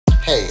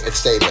Hey,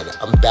 it's David.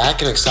 I'm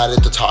back and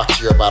excited to talk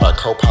to you about our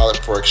Copilot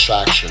for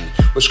extraction,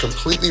 which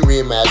completely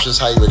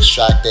reimagines how you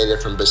extract data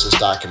from business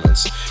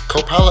documents.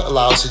 Copilot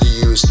allows you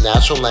to use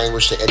natural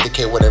language to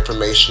indicate what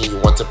information you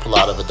want to pull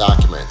out of a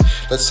document.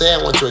 Let's say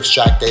I want to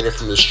extract data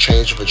from this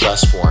change of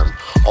address form.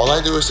 All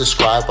I do is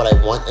describe what I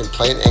want in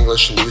plain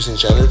English, and using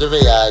Generative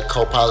AI,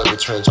 Copilot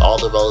returns all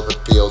the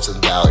relevant fields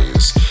and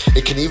values.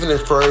 It can even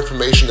infer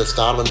information that's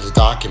not on the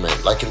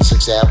document, like in this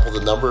example, the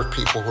number of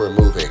people who are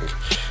moving.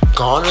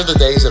 Gone are the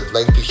days of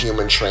lengthy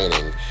human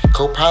training.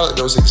 Copilot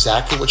knows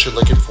exactly what you're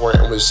looking for,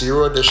 and with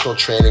zero additional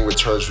training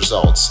returns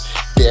results.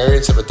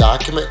 Variants of a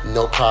document?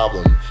 No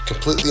problem.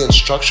 Completely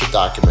unstructured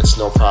documents?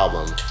 No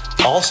problem.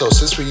 Also,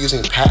 since we're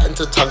using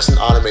patented Tungsten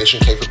automation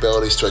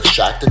capabilities to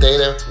extract the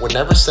data, we're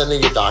never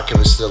sending your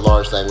documents to the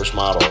large language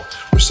model.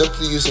 We're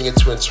simply using it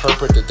to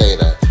interpret the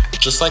data,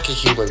 just like a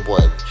human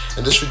would,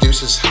 and this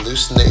reduces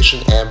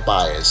hallucination and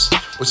bias.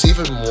 What's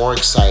even more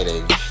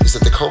exciting is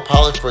that the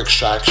Copilot for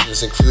extraction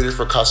is included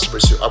for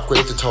customers who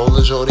upgrade to Total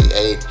Agility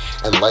 8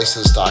 and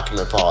license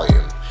document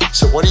volume.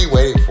 So what are you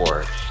waiting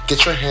for?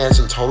 Get your hands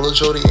on Total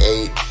Agility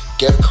 8,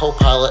 give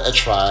Copilot a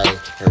try,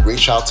 and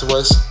reach out to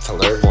us to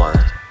learn more.